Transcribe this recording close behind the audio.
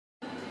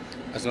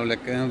अस्सलाम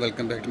वालेकुम,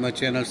 welcome back to my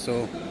channel. सो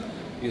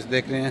ये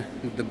देख रहे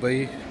हैं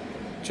Dubai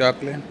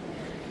chocolate.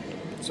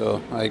 So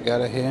I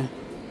got it here.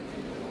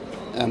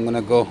 I'm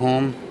gonna go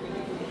home.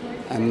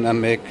 I'm gonna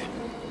make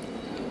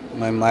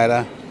my Myra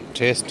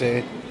taste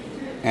it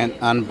and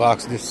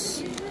unbox this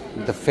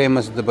the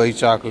famous Dubai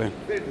chocolate.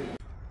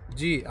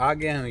 जी आ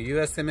गए हैं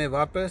USA में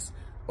वापस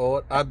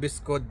और अब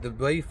इसको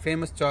दुबई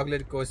फेमस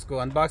चॉकलेट को इसको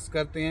अनबॉक्स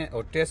करते हैं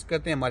और टेस्ट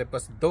करते हैं। हमारे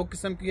पास दो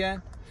किस्म की है,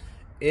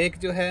 एक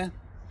जो है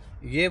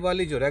ये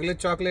वाली जो रेगुलर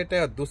चॉकलेट है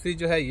और दूसरी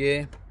जो है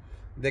ये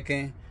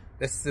देखें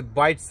दिस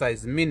बाइट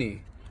साइज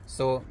मिनी।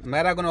 सो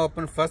मेरा gonna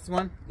open first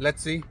one,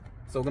 let's see.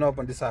 So gonna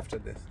open this after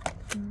this.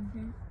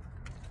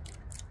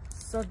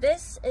 So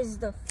this is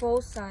the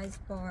full size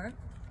bar.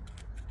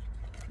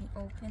 You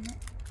open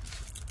it.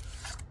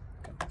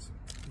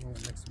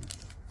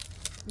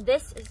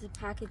 This is the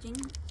packaging.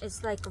 It's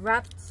like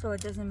wrapped so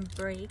it doesn't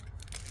break.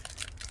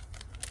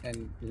 And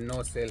no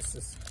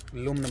sales,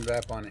 aluminum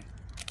wrap on it.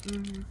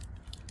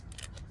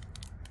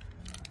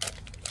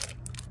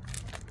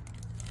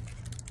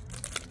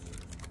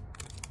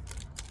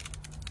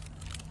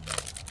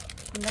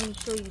 And let me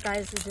show you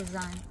guys the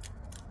design.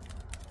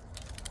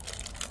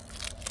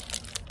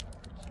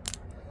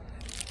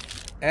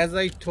 As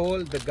I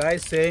told, the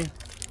guys say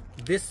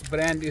this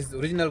brand is the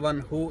original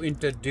one who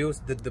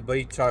introduced the Dubai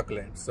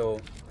chocolate. So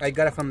I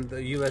got it from the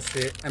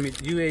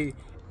UAE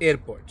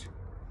airport.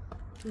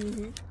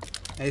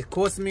 And it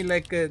cost me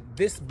like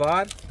this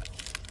bar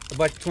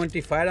about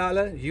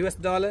 $25 US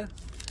dollar,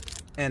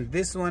 and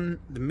this one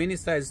the mini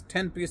size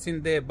 10 piece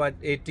in there about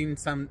 18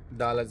 some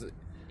dollars.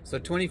 So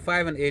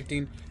 25 and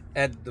 18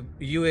 at the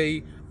UAE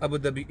Abu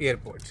Dhabi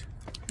airport.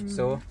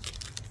 So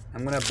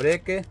I'm gonna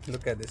break it.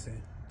 Look at this.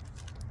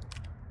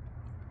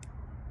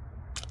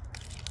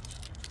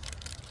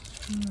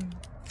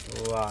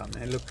 Wow,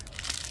 man, look.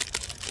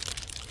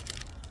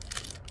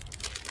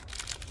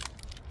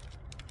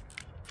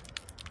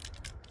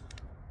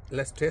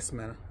 Let's taste,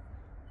 man.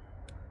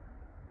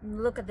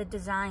 Look at the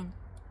design.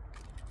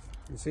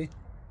 You see?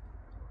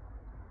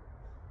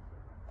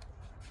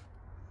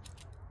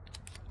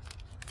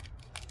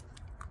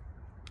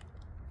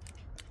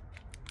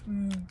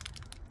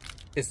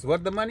 It's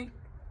worth the money?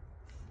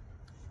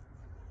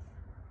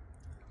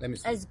 Let me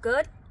see. It's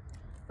good,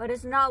 but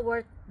it's not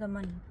worth the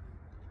money.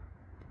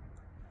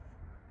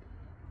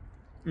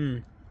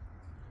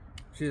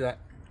 See that?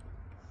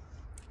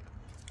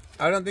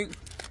 I don't think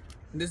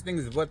this thing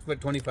is worth for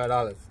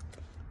 $25.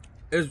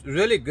 It's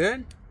really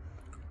good,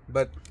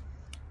 but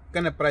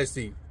kind of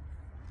pricey.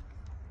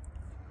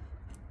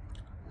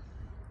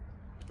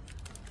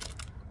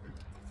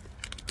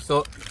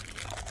 So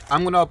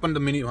I'm gonna open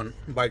the mini one,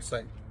 bite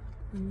side.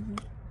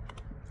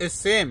 It's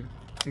same,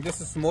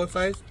 just a small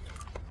size.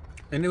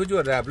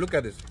 Individual wrap. Look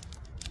at this.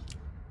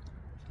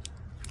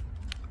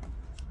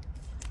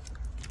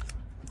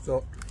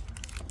 So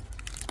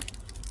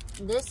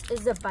this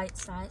is the bite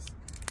size.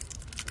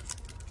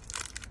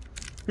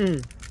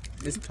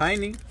 It's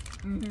tiny.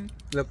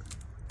 Look,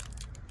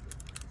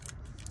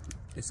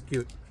 it's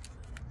cute.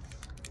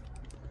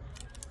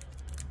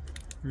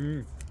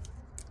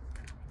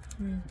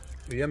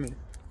 Yummy.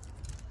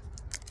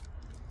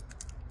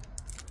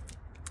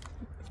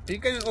 You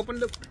can open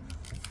the.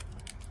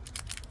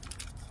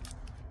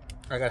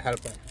 I got help.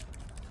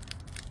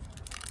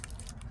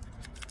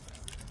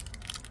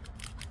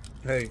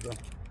 There you go.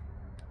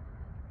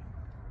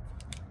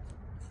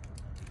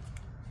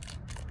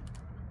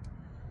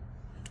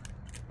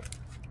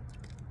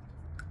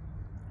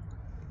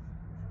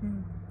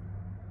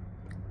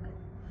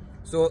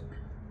 So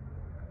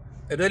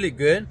really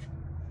good.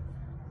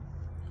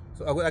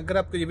 So अगर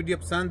आपको ये video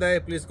पसंद आए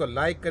please को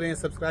like करें,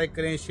 subscribe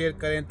करें, share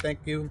करें।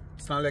 Thank you.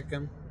 अस्सलाम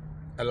वालेकुम।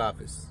 अल्लाह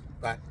हाफिज़।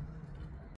 बाय।